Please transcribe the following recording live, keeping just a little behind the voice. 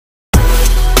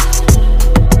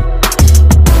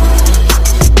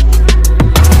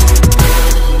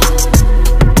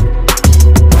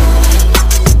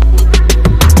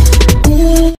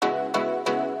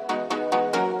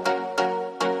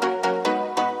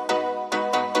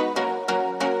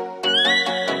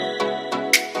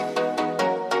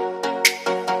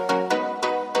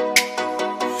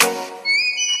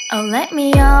light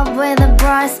me up with a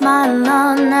bright smile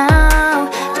on now.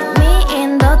 Put me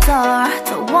in the dark,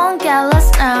 so won't get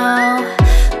lost now.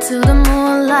 To the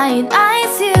moonlight,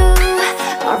 eyes you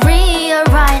are real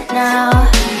right now.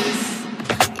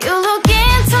 You look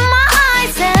into my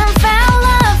eyes and felt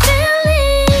a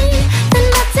feeling that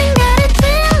nothing got it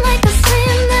feel like a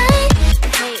slim night.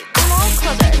 Hey, come on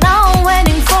closer. Now I'm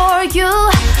waiting for you,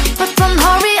 but don't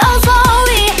hurry, oh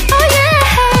slowly. Oh yeah,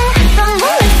 the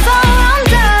moon is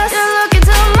around us. You look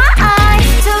into my eyes,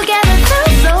 together feel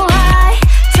so high.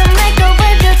 To make up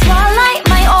with the twilight,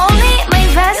 my only, my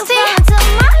bestie. To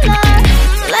my love,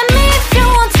 let me if you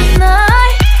want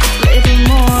tonight. Little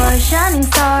more shining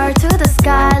star to the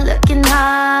sky, looking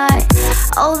high.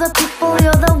 All the people,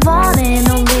 you're the one and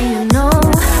only you know.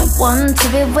 Want to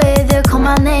be with you, call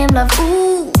my name, love,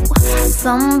 ooh.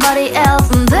 Somebody else,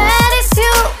 and that is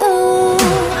you, ooh.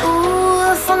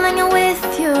 Falling with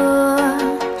you,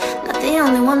 not the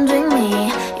only one doing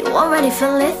me. You already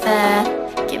feel it there.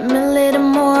 Give me a little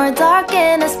more dark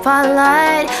in the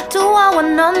spotlight. Do I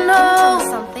wanna know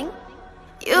something?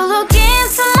 You look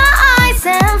into my eyes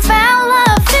and felt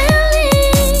a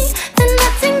feeling that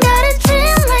nothing got it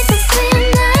feel like a slim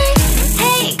night.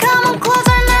 Hey, come on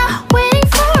closer now, waiting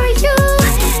for you,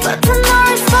 but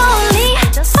tonight is slowly.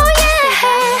 Oh yeah,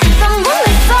 the moon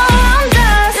is around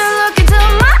us. You look into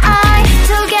my eyes,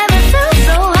 together feel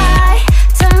so high.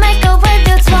 To make up with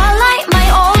the twilight, my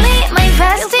only, my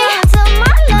bestie. To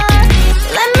my love,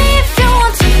 let me if you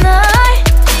want tonight.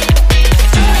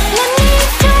 Let me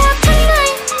if you want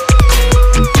tonight.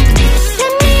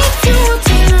 Let me if you want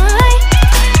tonight.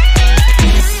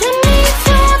 Let me if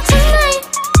you want tonight.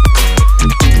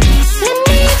 Let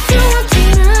me if you want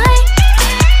tonight.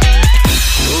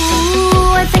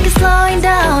 Ooh, I think it's slowing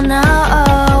down now.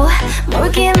 Oh, more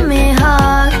give me a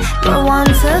hug, more want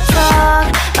to talk.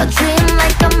 A dream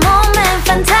like a moment,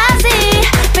 fantasy.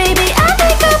 Baby, I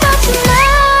think about you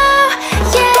now.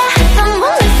 Yeah, the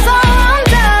moon is around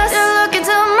us. You look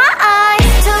into my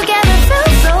eyes, together feel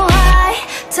so high.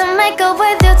 To make up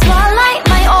with your twilight,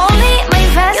 my only, my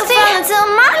bestie. You fall into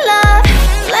my love.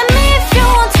 Let me if you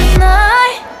want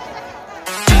tonight.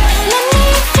 Let me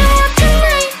if you want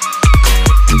tonight.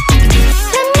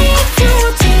 Let me if you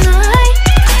want tonight.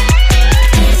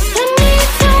 Let me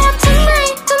if you want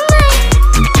tonight, tonight.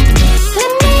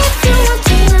 Let me if you want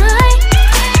tonight.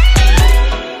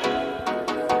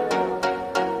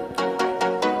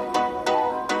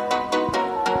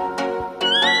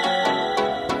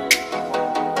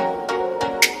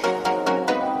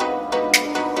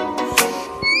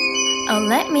 Oh,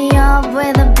 light me up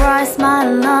with a bright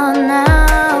smile on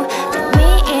now. Put me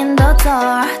in the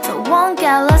dark, so won't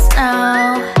get lost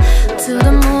now. To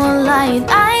the moonlight,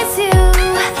 eyes you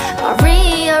are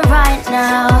real right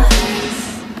now.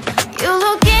 You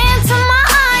look into my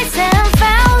eyes and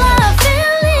felt a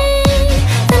feeling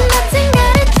that nothing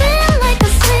got it feel like a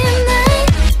slim night.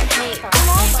 Hey, come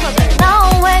on closer. Now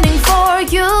I'm waiting for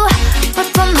you, but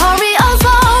don't hurry, oh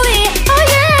slowly. Oh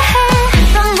yeah,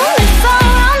 the moon is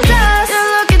around us. You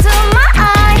look into my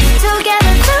eyes,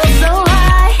 together feel so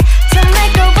high. To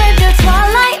make up with the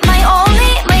twilight, my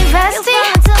only, my bestie.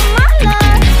 To my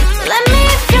love, let me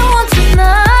if you want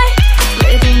tonight.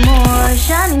 Little more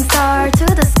shining star to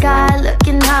the sky,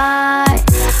 looking high.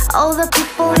 All the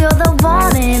people, you're the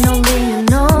one and only you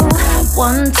know.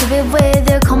 Want to be with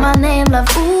you, call my name, love,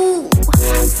 ooh.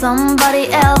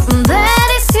 Somebody else, and that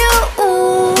is you,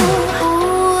 ooh.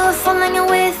 Falling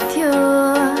with you,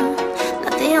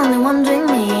 not the only one doing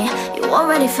me. You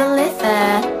already feel it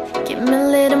there. Give me a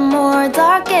little more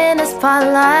dark in the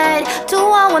spotlight. Do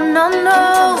I wanna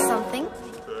know something?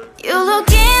 You look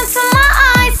into my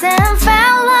eyes and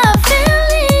felt a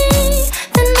feeling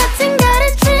that nothing got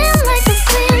it feel like a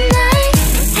slim night.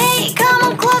 Hey, come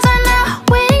on closer now,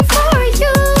 waiting for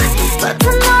you, but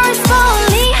tonight is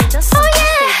slowly. Oh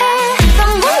yeah, the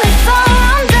moon is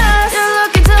around us. You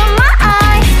look into my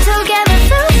eyes, together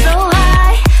feel so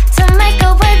high. To make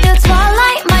up with the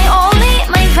twilight, my only,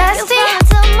 my bestie.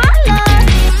 To my love,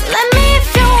 let me if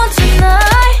you want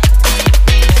tonight.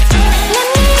 Let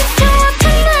me if you want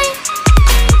tonight.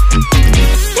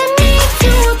 Let me if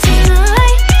you want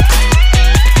tonight.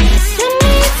 Let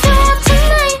me if you want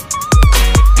tonight.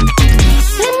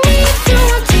 Let me if you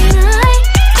want tonight.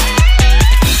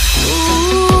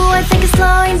 Ooh, I think it's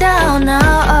slowing down now.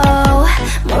 Oh,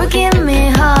 more give me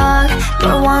a hug,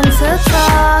 more want to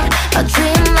talk. A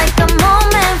dream like a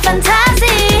moment,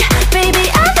 fantasy. Baby,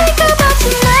 I think about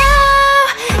you now.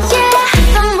 Yeah,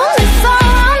 the moon is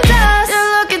around us. You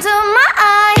look into my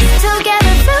eyes,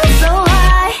 together feel so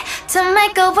high. To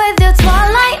make up with your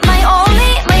twilight, my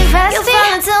only, my bestie. You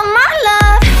fall into my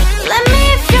love. Let me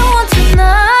if you want to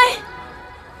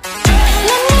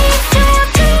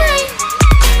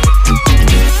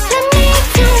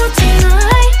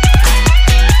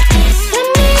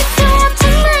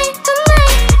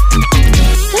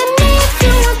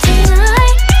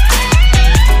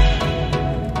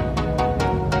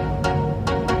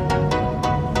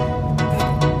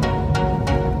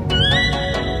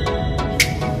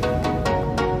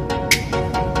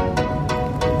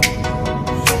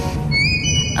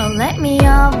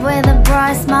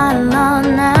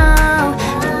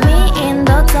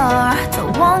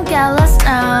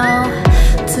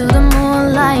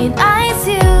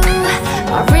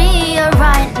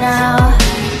now.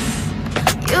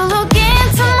 You look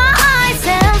into my eyes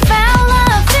and felt a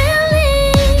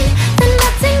feeling that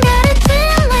nothing got it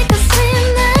in like a slim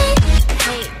night.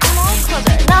 Hey, come on,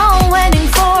 closer. Now I'm waiting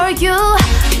for you,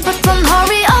 but don't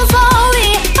hurry, oh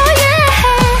slowly. Oh yeah,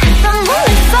 the moon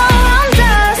is around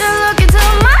us. You look into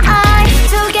my eyes,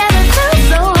 together feel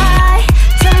so high.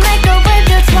 To make a way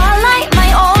through twilight, my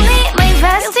only, my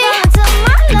bestie. Into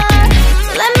my life,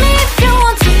 let me if you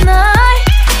want tonight.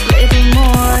 Little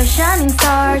more shining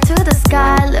star to the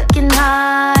sky, looking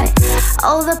high.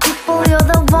 All the people, you're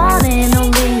the one and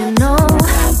only you know.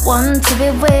 Want to be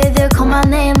with you, call my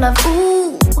name, love,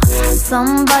 ooh.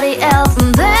 Somebody else,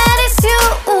 and that is you,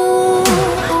 ooh.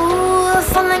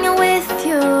 Falling in with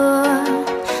you,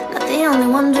 not the only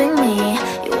one doing me.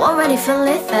 You already feel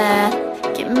it there.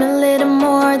 Give me a little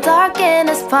more dark in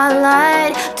the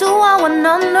spotlight. Do I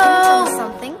wanna know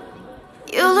something?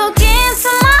 You look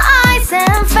into my eyes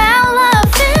and felt a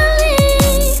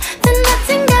feeling that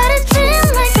nothing got a dream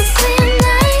like a slim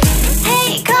night. Hey,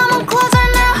 come on closer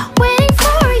now, waiting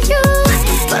for you,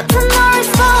 but tomorrow is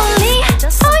slowly.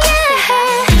 Oh yeah,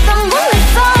 the moon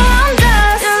is around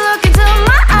us. You look into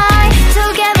my eyes,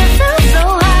 together feel so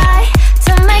high.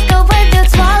 To make a way through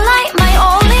twilight, my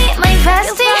only, my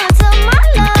bestie. Into my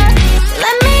life,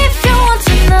 let me if you want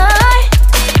tonight.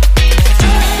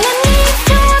 Let me if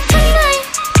you want tonight.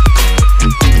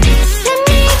 Let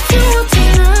me if you want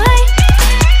tonight.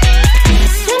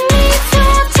 Let me if you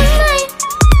want tonight.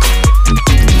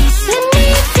 Let me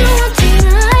if you want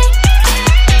tonight.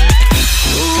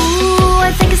 Ooh,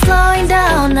 I think it's slowing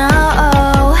down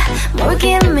now. More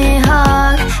give me a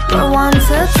hug, more want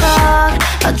to talk.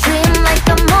 A dream